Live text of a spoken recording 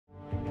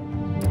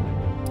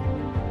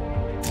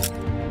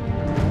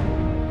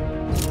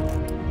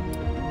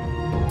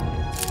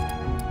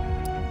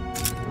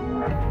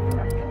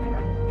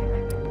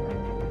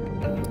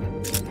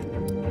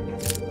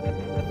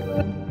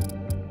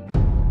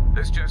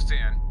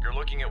understand, you're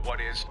looking at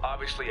what is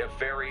obviously a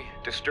very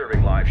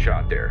disturbing live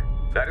shot there.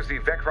 That is the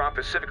Vectron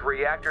Pacific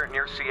reactor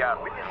near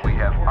Seattle. We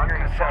have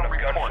unconfirmed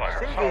reports.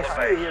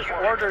 CDC has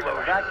ordered an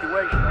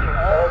evacuation of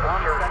all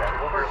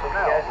non-essential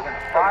personnel within a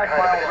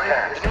 5-mile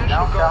radius. The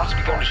National Guard has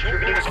begun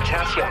distributing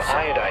potassium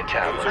iodide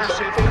tablets.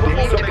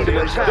 Believed to be the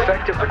most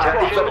effective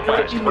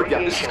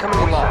protection. This is coming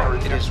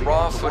along. It is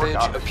raw footage,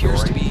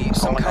 appears to be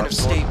some kind of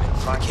statement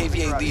from the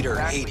KVA leader,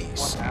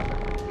 Hades.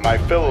 My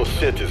fellow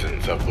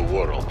citizens of the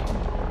world,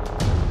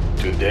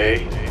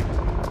 today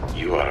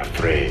you are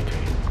afraid.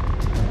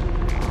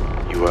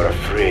 You are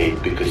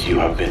afraid because you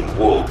have been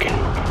woken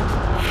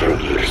from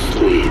your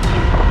sleep.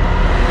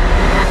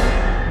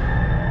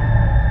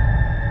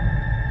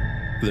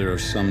 There are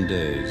some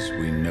days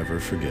we never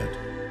forget.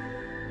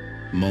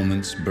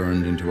 Moments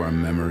burned into our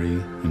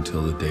memory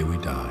until the day we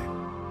die.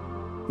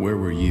 Where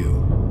were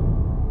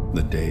you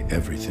the day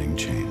everything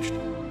changed?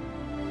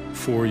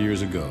 4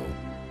 years ago,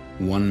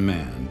 one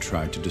man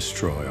tried to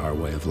destroy our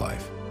way of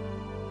life.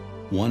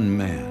 One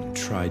man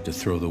tried to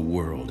throw the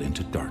world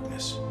into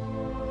darkness.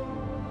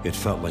 It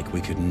felt like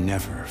we could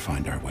never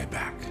find our way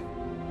back.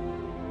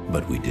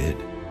 But we did.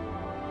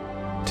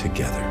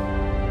 Together.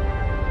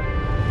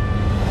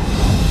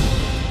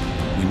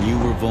 When you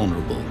were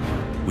vulnerable,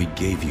 we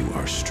gave you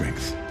our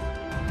strength.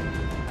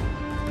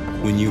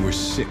 When you were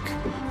sick,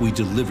 we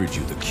delivered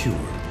you the cure.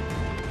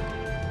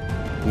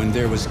 When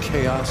there was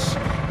chaos,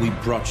 we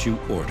brought you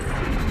order.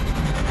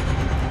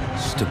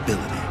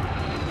 Stability.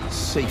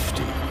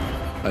 Safety.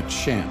 A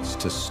chance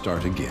to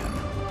start again.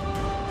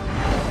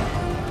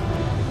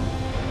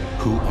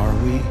 Who are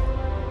we?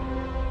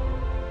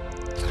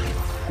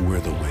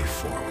 We're the way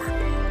forward.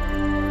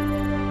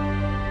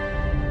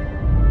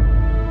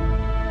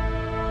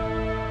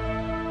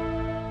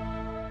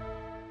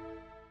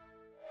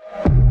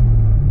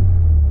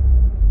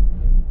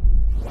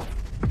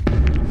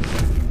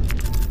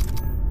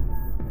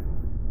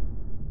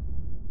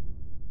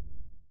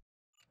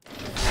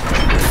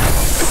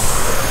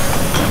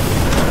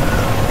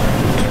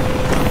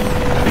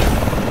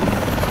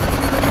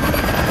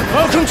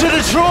 Welcome to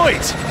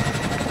Detroit!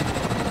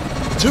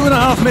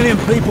 2.5 million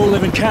people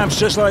live in camps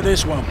just like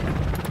this one.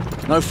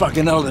 No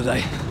fucking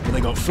holiday, but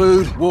they got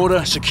food,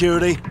 water,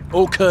 security,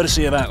 all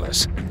courtesy of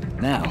Atlas.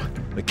 Now,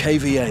 the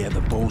KVA have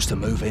the balls to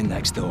move in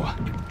next door.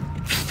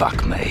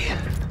 Fuck me.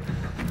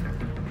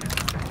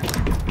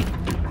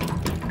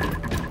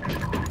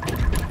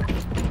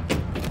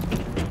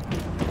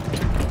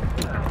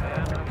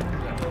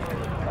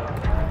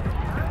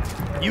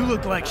 You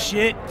look like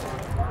shit.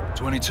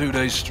 22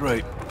 days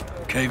straight.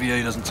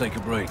 KVA doesn't take a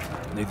break.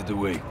 Neither do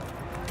we.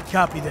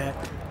 Copy that.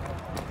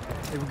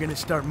 They were gonna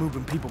start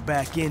moving people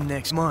back in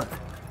next month.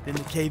 Then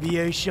the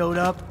KVA showed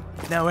up.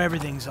 Now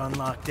everything's on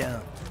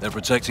lockdown. They're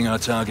protecting our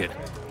target.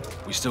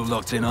 We still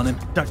locked in on him?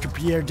 Dr.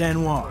 Pierre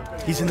Danois.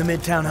 He's in the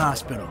Midtown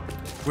Hospital.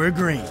 We're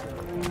agreed.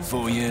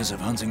 4 years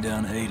of hunting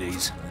down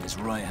Hades, and his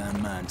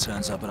right-hand man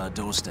turns up at our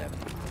doorstep.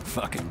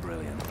 Fucking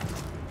brilliant.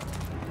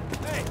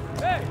 Hey!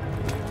 Hey!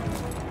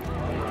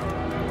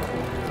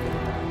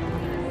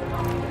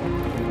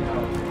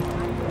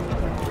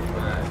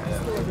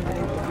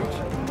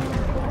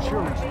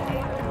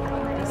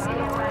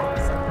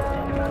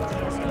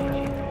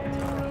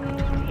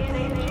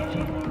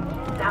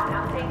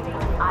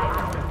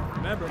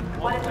 Remember,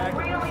 what is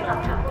really a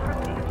simple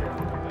procedure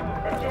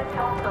that just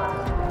helps us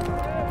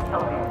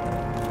help you.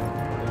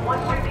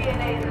 Once your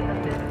DNA is in the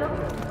system,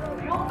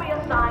 you'll be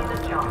assigned a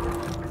job.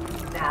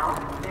 Now,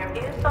 there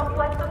is some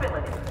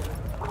flexibility.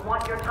 We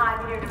want your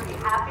time here to be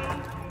happy,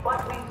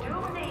 but we do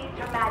need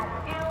to match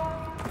skills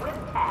with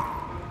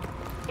tasks.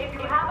 If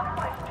you have a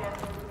question,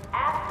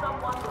 ask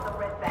someone with a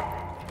red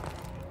badge.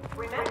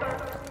 Remember,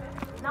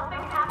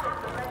 nothing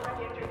happens unless you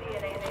get your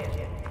DNA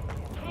chip.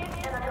 Kids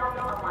and adults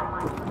alike.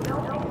 No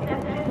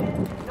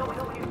exceptions, no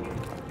excuses.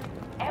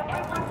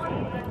 Everyone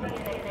needs a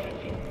DNA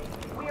chip.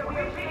 We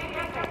appreciate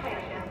your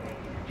patience.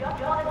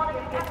 Just wanted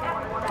to get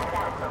everyone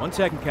that. 1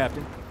 second,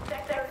 Captain.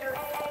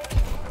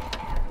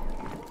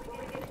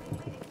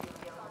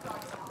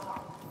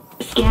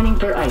 Scanning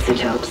for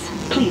isotopes.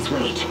 Please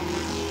wait.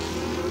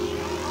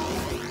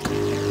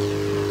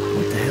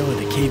 What the hell are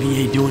the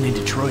KVA doing in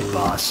Detroit,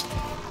 boss?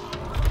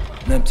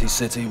 An empty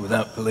city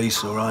without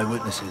police or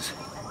eyewitnesses.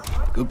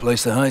 Good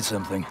place to hide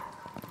something.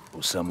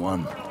 Or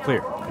someone.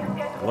 Clear.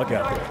 Look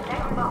out there.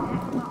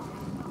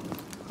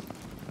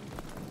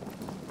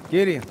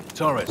 Gideon.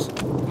 Torres,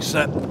 you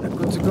set? I'm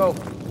good to go.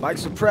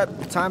 Bikes are prepped.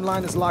 The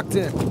timeline is locked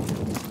in.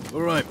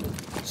 All right.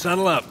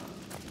 Saddle up.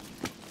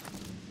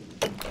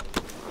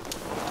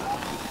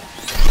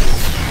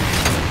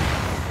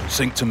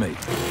 Sync to me.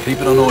 Keep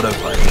it on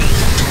autopilot.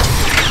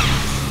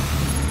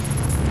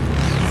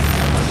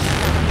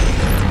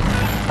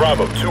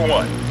 Bravo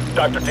 2-1.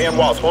 Dr.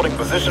 Danois holding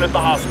position at the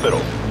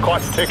hospital.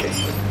 Clock's ticking.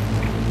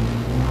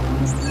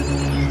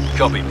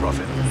 Copy,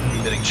 Prophet.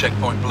 Hitting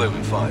checkpoint blue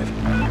in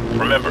 5.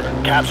 Remember,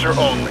 capture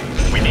only.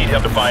 We need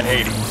him to find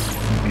Hades.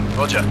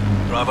 Roger.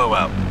 Bravo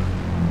out.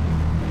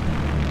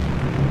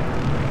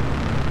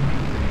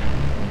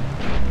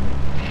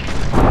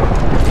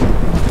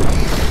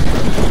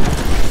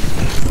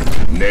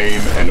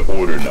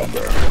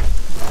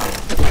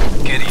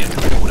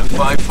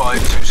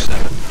 5527.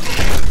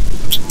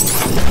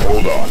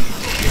 Hold on.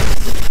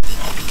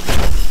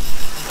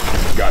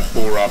 Got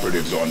 4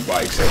 operatives on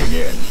bikes heading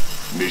in.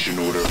 Mission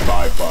order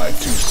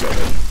 5527.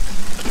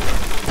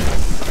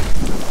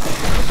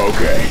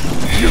 Okay,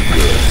 you're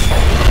good.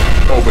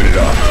 Open it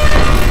up.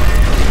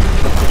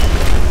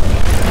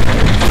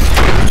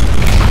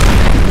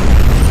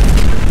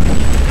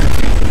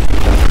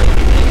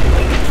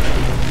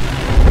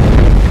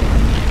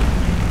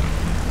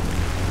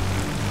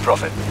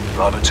 Prophet,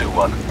 Bravo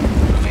 2-1.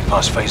 Moving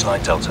past phase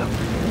line Delta.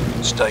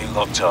 Stay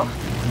locked on.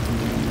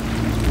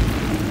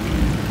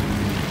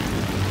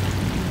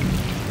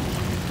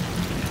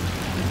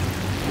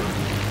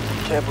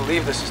 Can't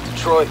believe this is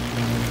Detroit.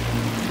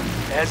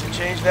 Hasn't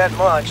changed that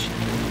much.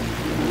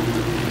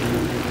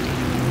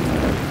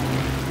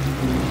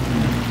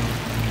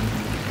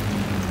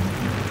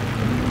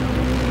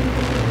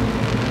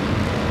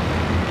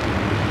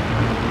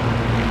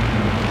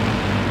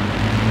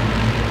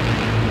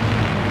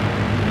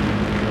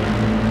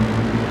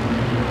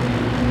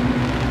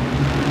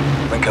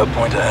 Link-up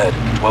point ahead,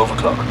 12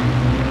 o'clock.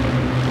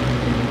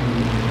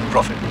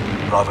 Prophet,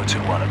 Bravo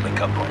 2-1 at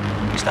link-up point.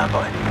 Stand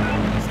by.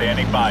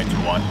 Standing by,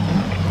 2-1.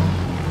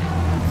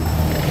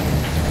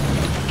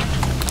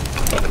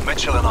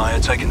 Mitchell and I are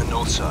taking the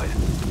north side.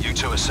 You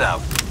two are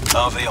south.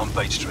 RV on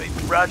Bait Street.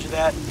 Roger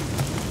that.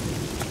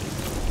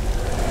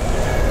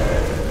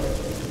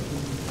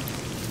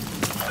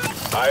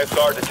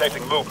 ISR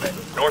detecting movement.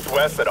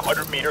 Northwest at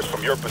 100 meters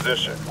from your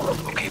position.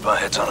 We'll keep our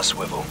heads on a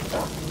swivel.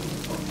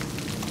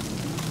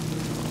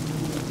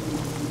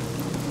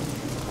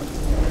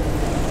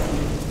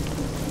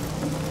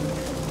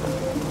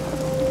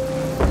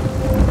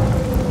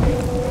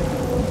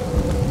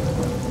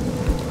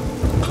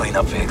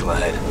 Clean-up vehicle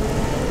ahead.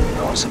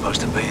 No one's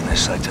supposed to be in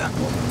this sector.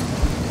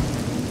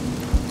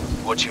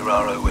 Watch your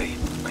ROE.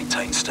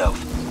 Maintain stealth.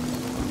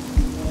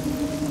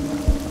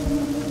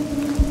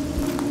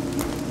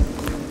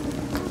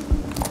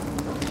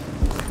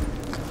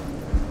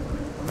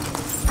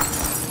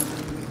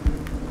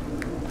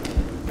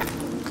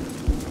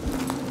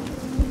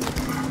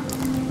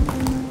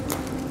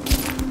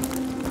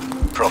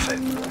 Prophet,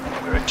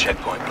 we're at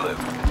checkpoint blue.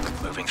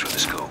 Moving through the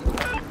school.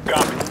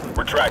 Copy.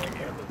 We're tracking you.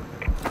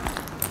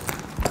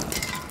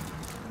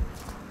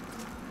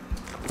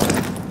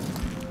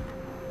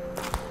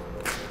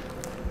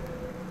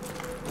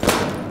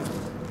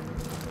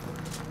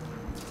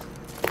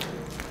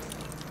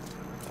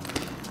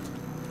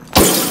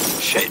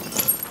 Shit.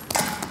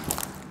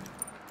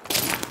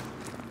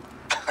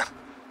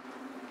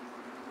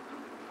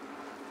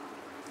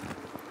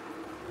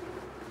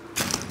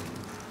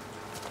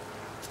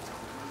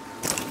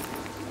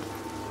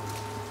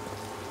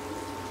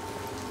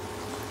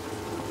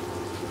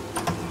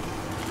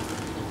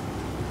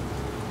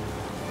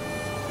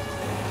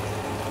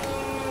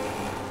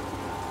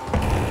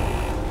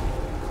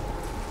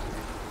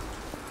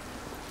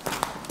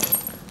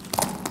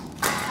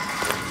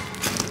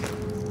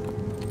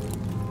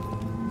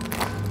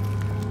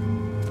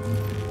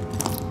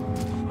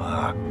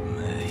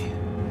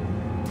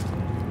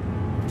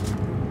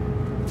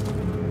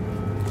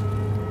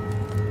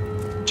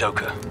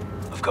 Joker,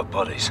 I've got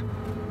bodies.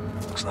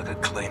 Looks like a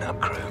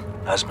clean-up crew.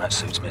 Hazmat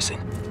suits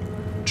missing.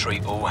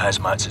 Treat all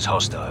hazmats as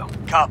hostile.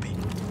 Copy.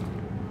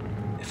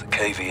 If the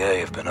KVA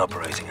have been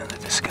operating under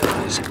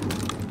disguise,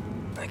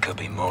 there could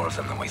be more of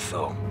them than we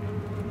thought.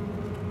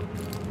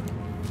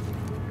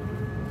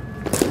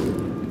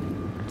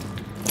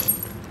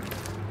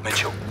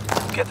 Mitchell,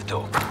 get the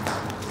door.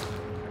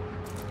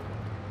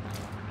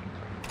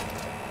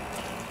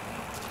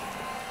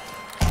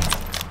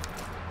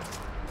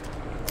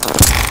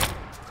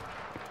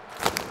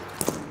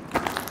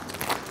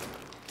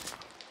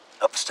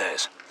 Up the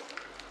stairs.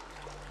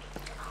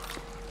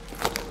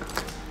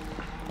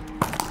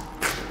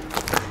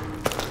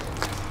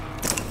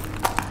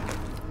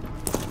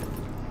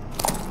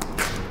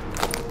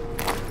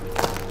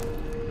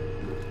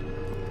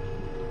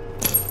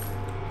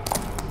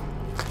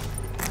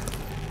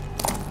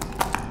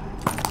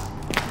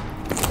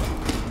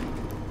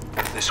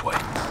 This way.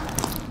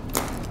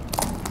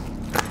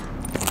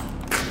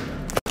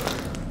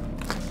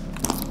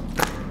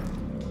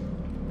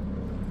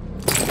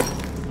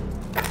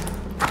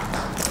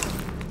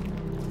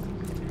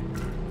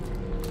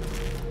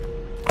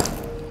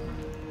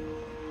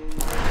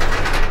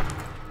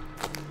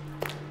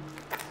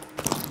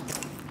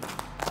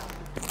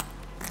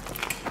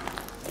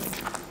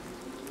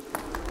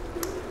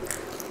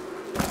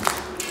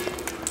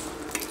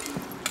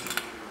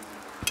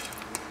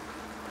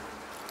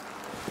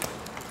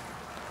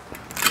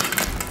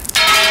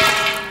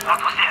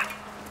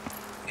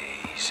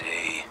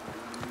 Easy.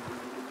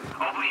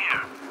 Over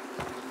here.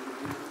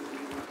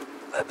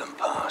 Let them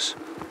pass.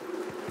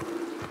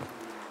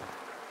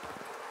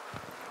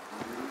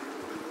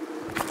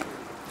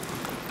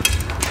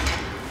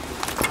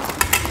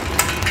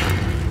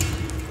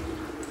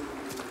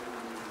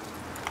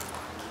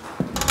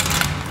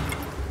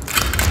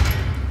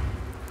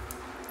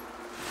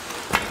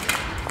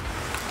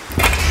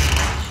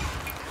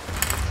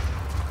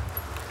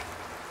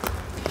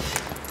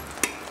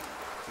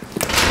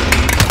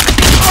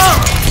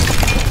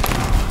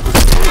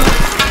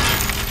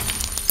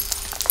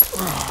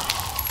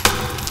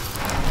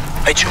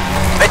 Mitchell!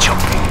 Mitchell!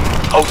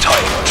 Hold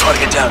tight. I'm trying to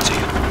get down to you.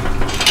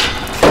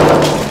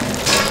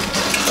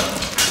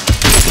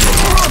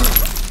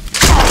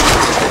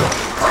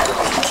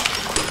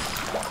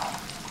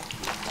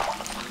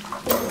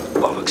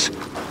 Bollocks.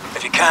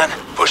 If you can,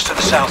 push to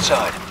the south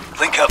side.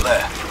 Link up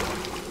there.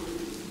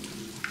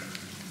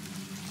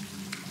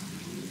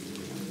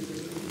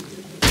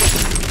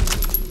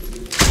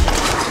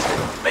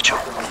 Mitchell,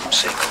 I'm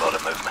seeing a lot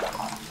of movement.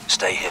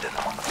 Stay hidden.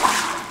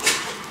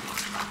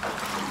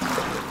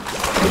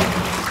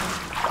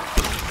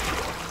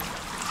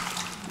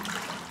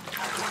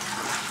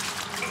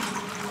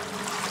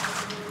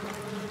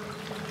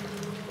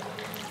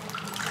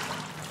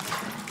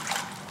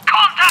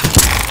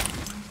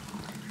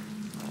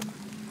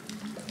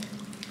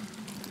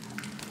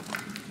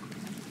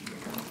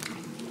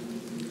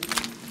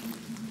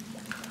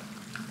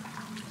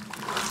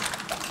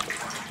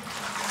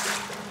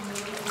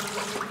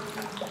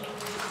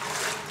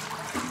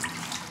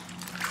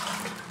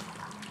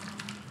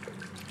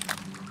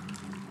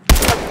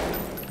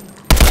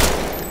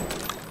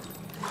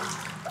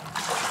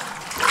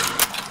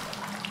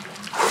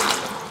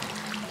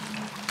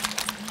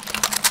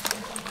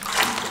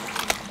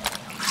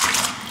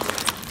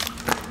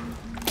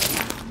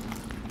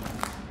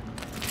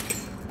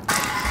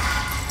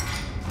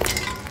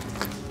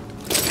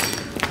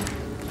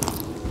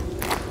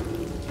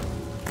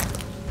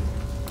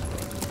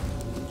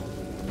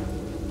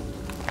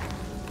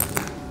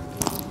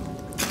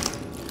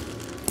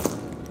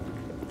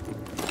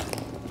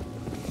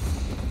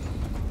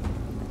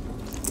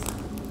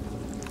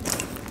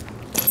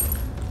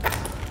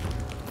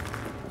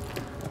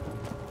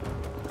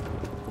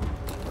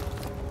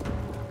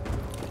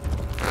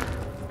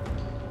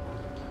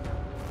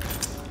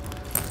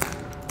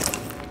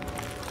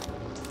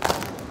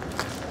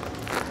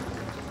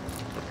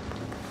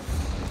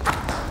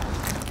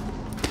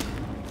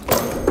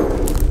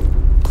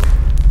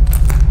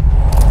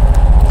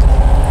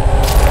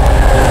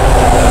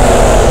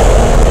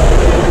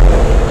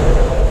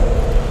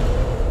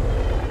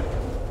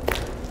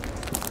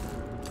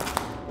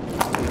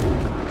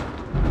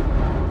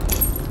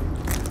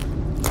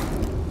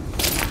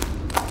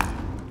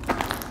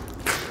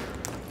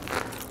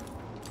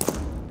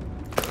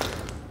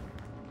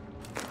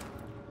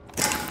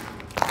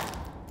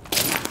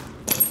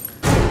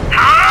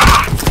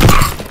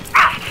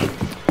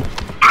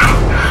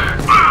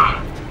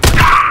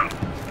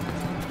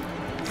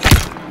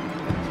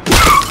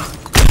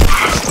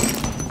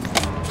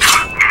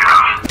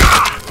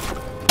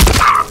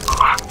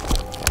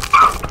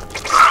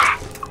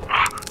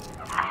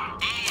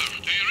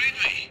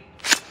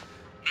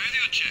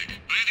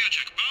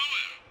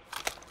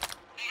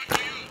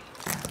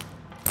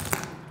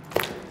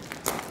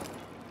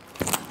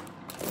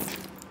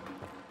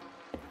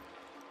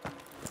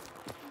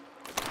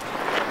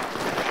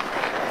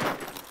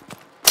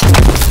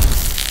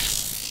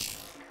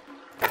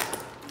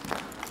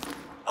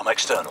 I'm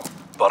external,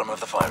 bottom of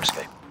the fire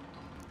escape.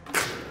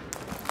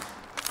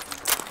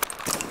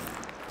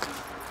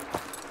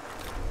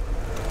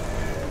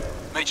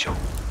 Mitchell,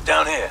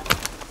 down here.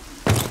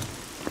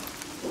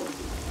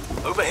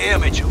 Over here,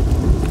 Mitchell.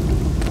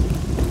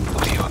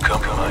 You are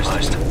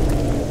compromised.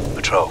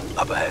 Patrol,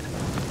 up ahead.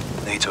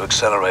 Need to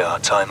accelerate our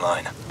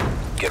timeline.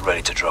 Get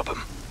ready to drop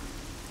them.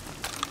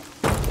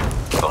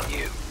 On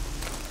you.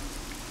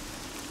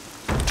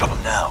 Drop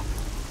them now.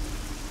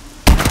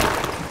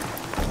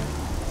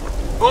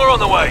 More on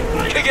the way.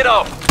 Kick it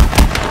off.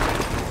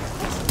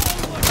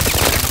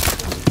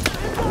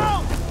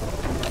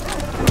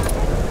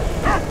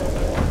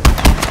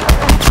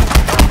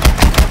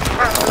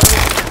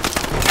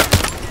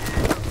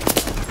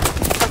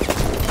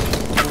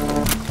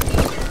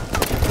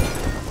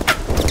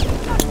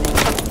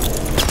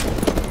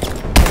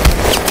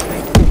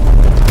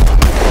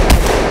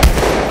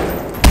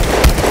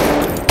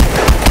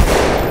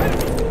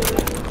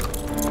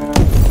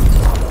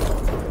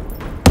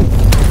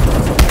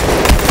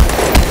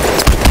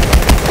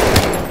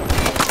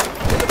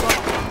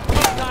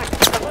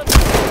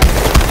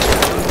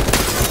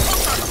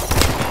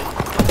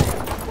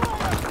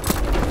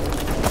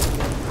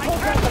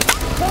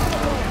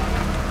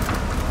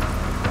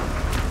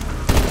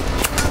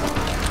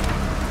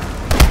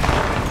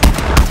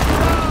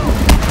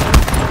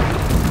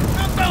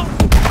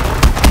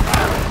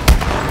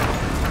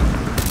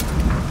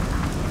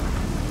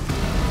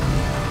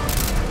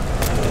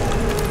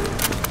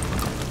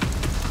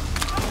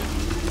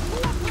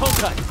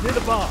 Near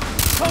the bar.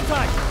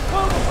 Contact!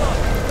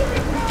 Overfire!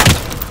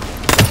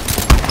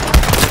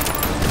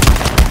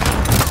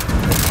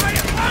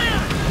 Fire!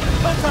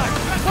 Contact!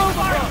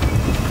 Overfire!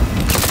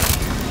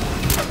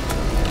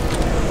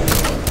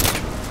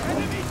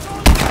 Enemy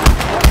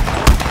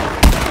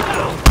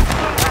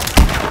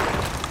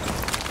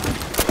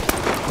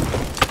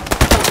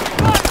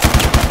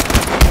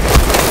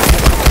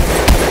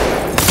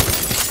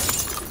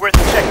We're at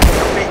the checkpoint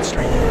on Main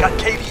Street. Got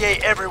KVA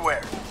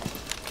everywhere.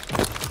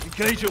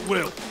 Engage at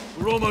will.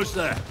 We're almost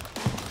there.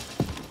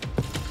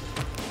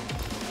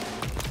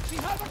 We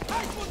have a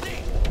casualty!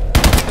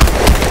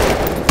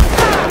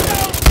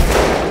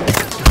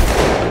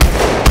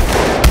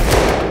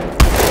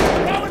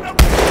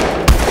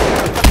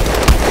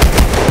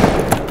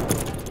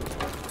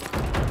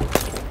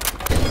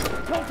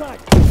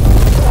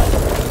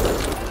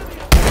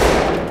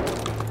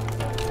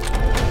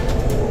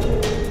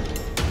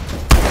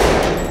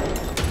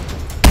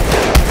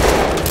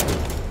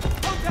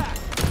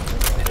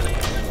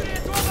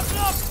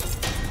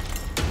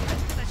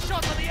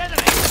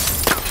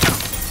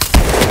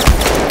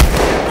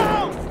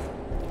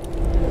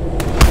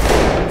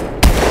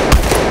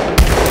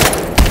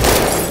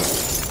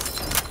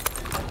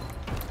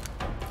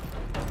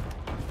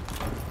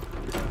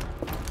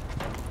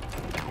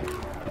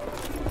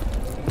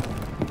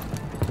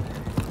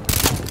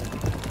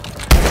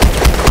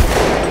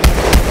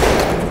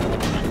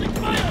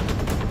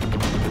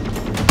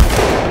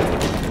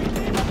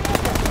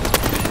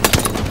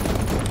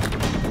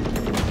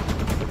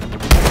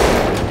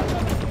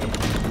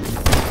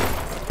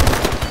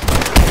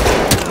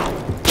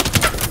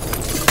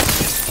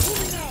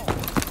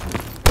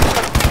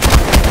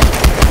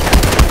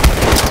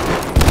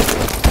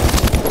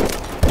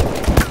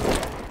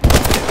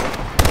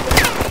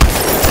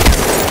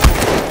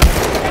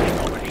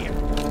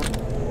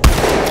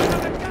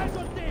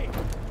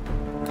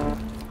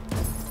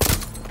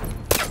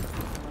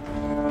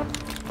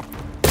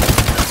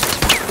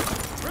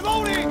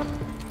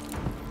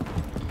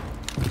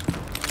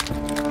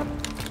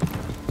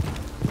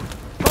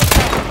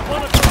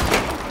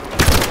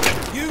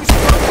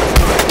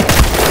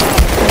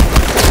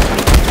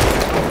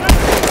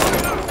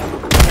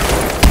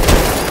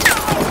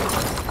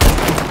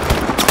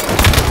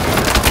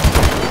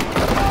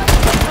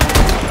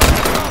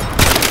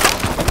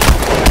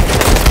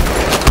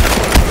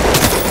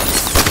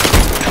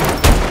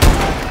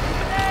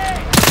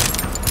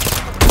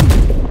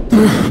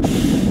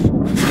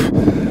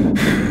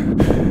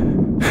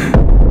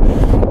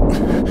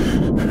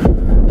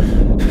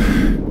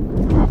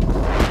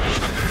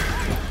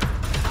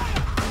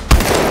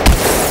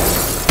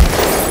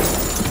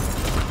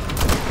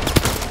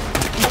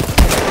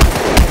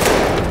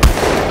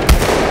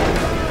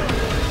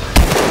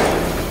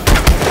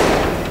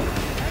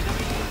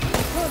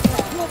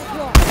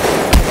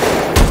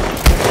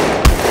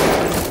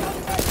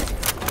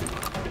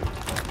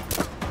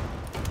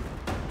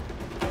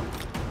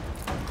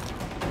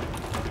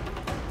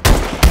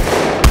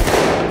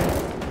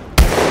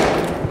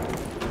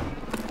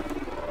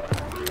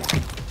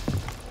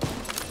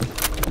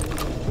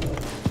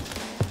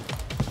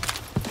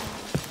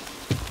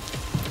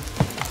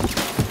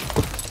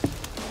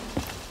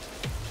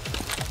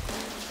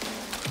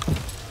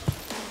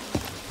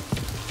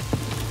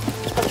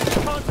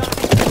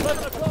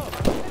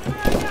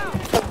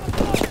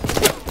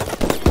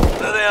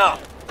 they are.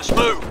 Let's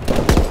move.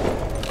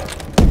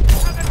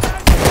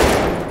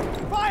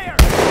 Fire!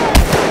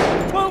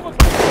 Move!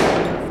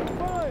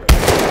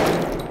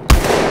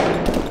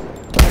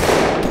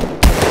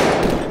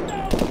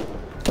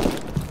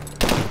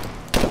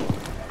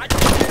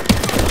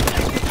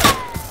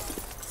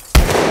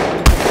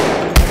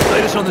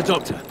 Latest on the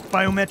doctor.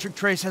 Biometric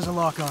trace has a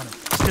lock on him.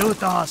 Still at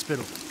the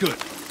hospital. Good.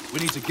 We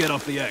need to get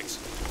off the X.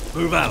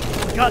 Move out.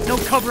 We got no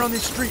cover on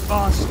this street,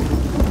 boss.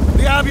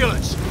 The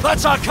ambulance!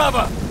 That's our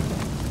cover!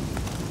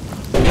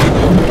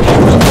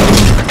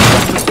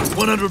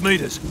 100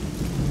 meters.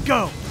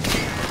 Go!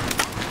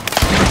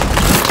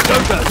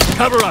 Stokers,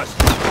 cover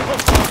us!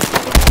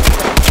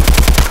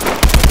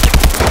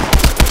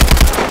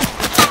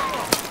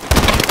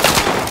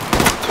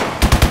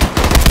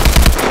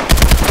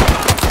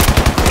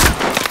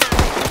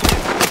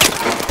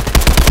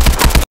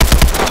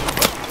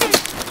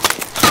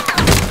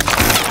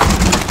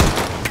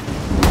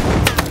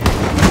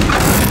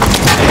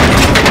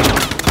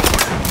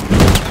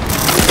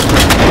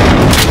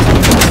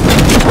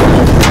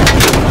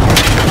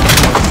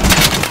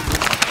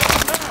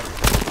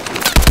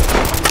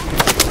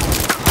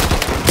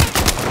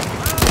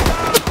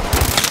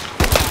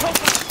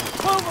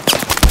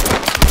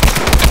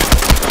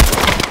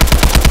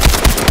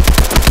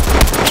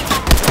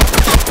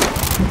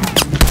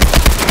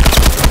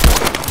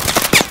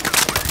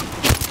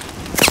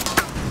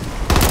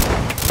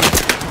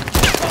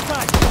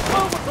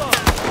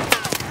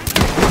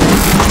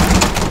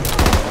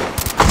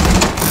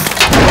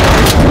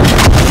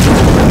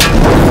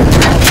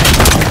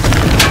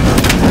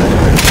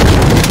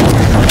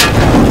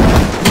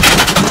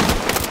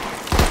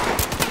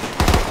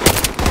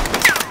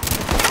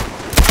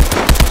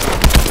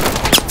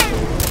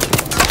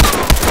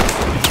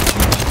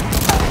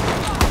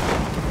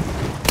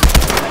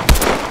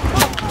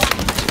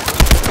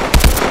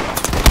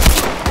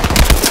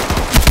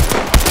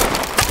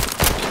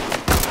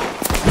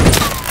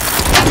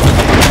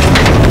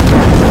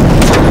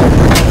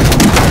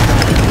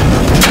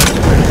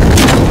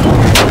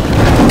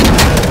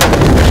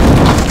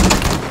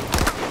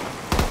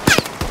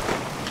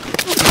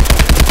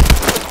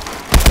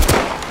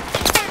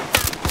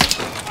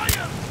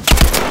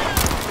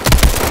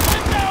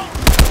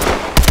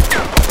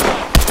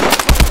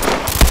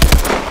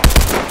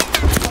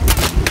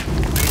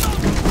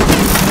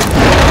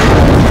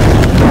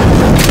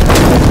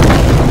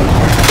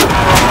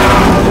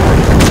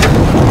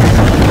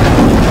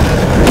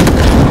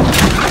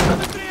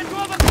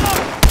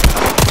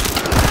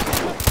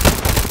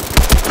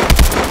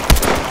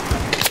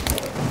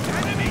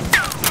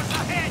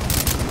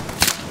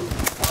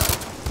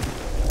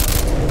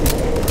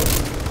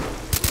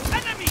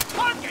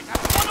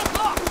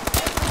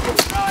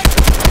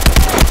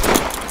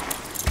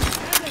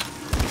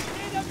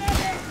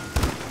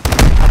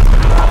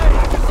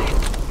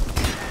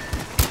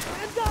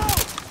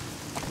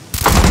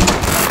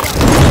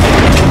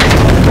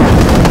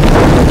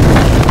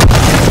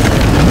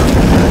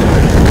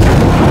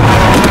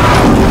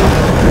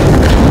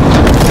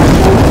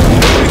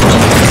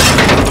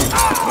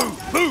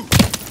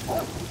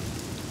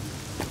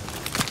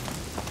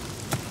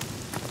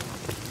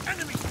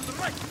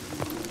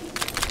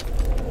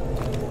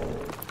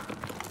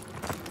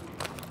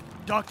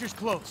 Doctor's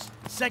close.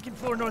 Second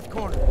floor north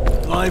corner.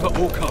 Live at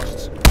all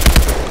costs.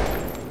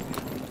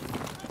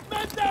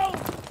 Men down!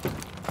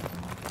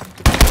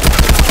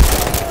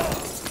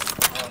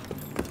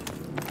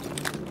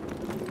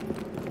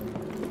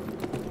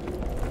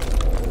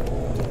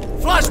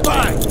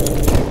 Flashbang!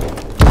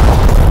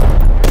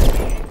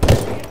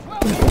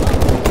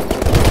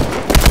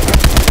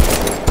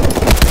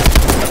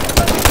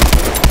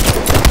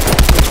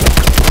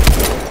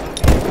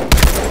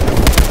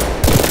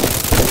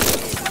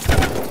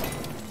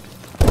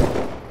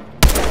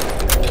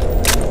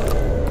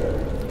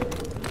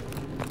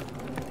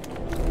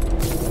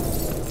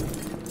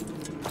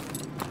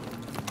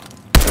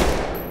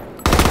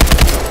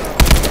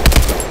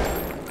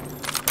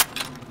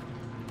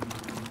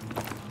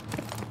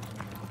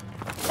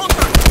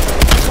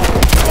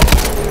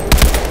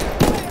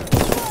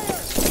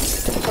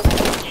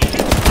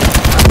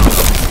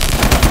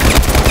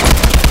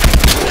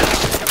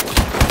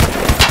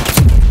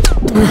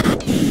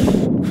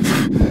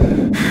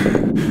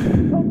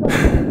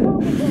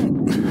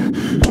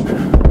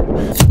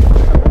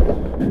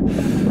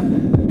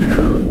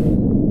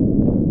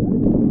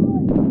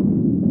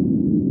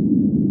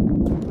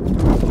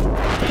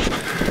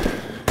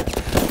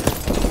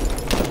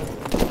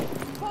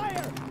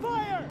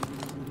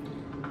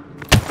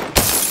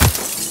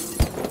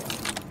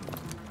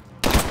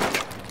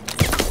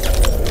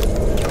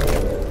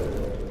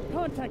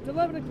 Contact,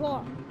 11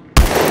 o'clock.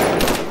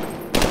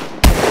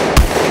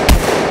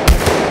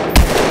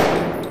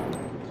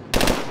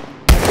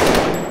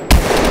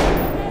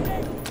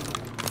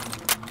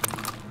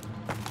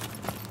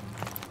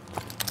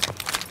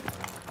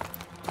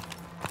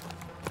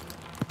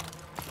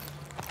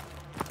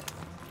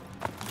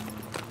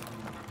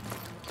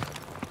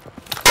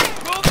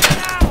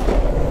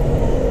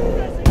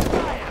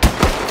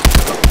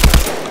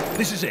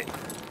 This is it.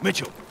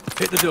 Mitchell,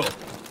 hit the door.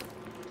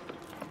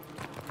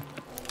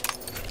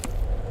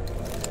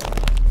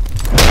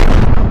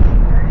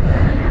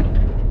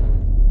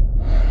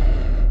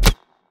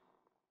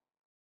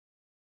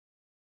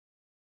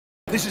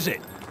 This is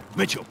it.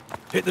 Mitchell,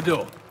 hit the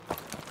door.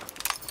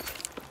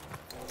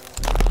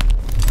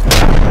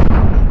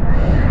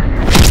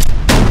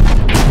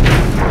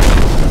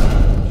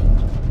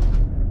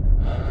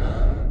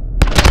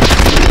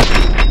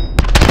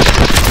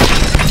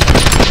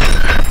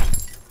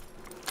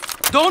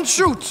 Don't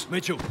shoot!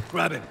 Mitchell,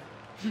 grab him.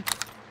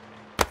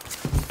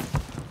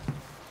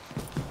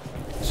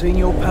 Seen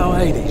your pal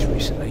Hades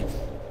recently?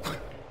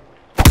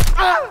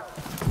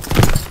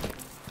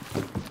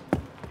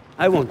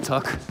 I won't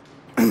talk.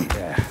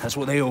 Yeah, that's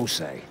what they all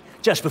say.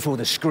 Just before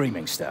the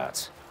screaming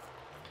starts.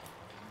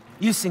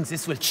 You think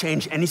this will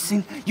change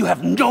anything? You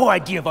have no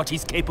idea what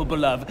he's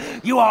capable of.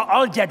 You are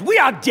all dead. We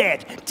are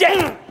dead.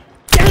 Damn!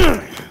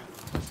 Damn!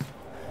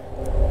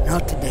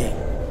 Not today.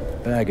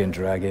 Bag and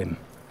drag him.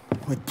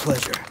 With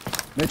pleasure.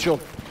 Mitchell,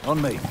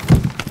 on me.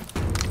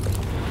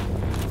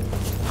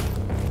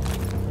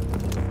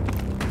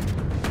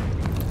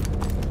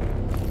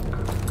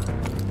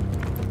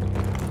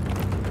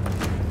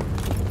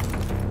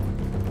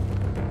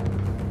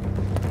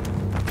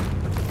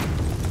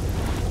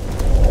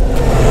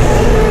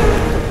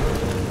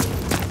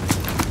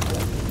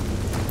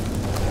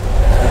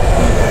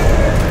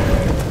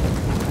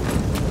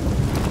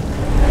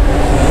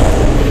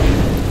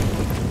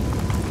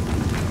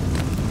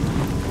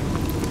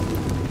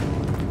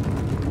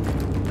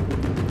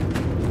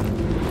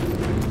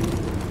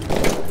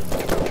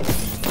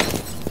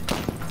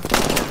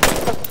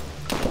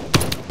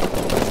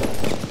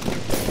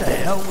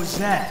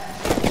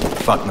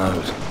 Fuck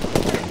knows.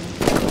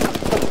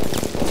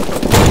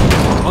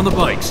 On the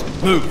bikes,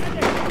 move!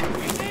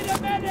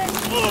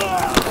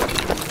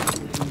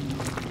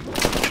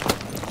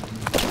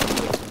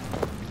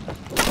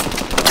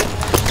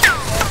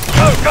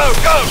 Go, go,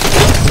 go!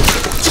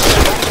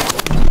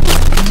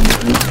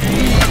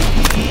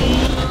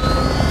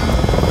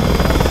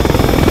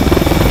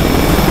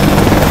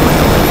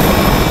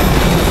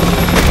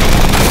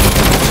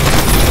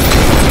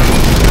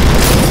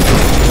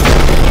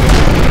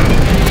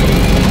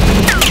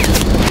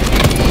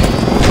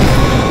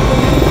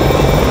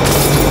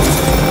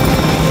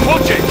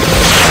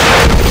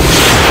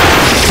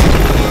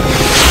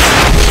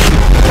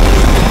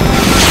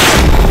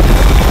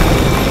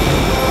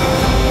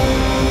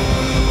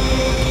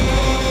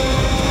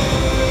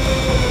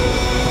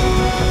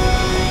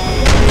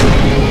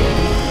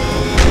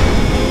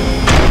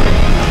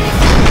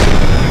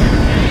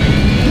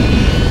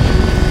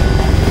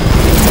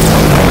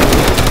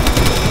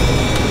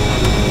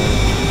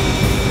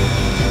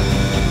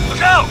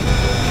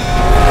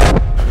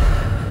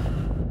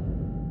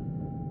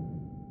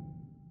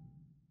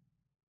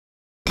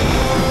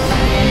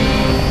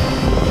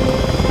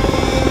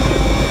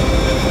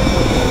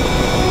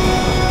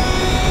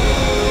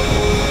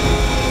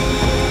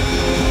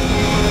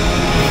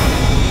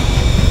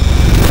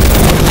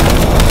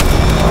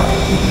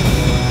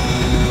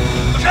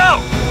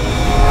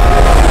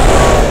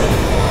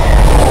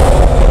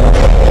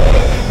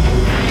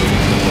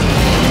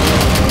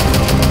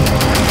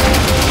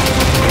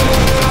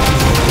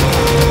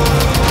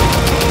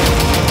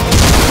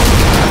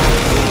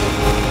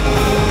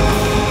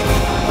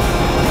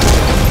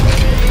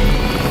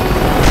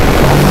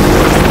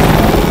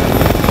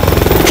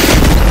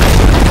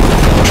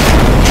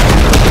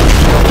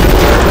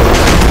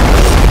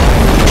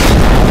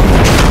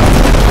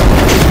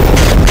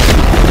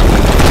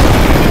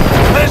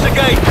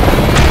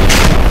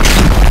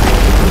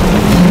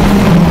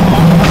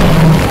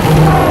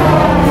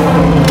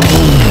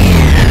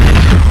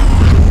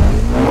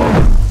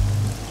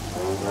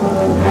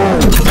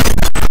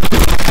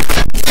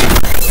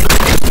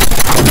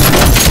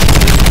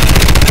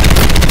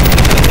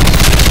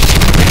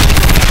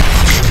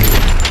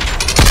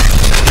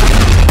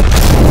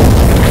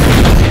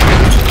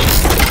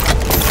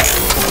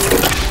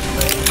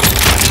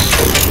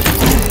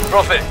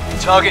 Prophet,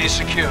 target is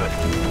secured.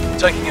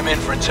 Taking him in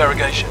for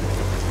interrogation.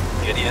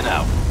 Gideon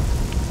out.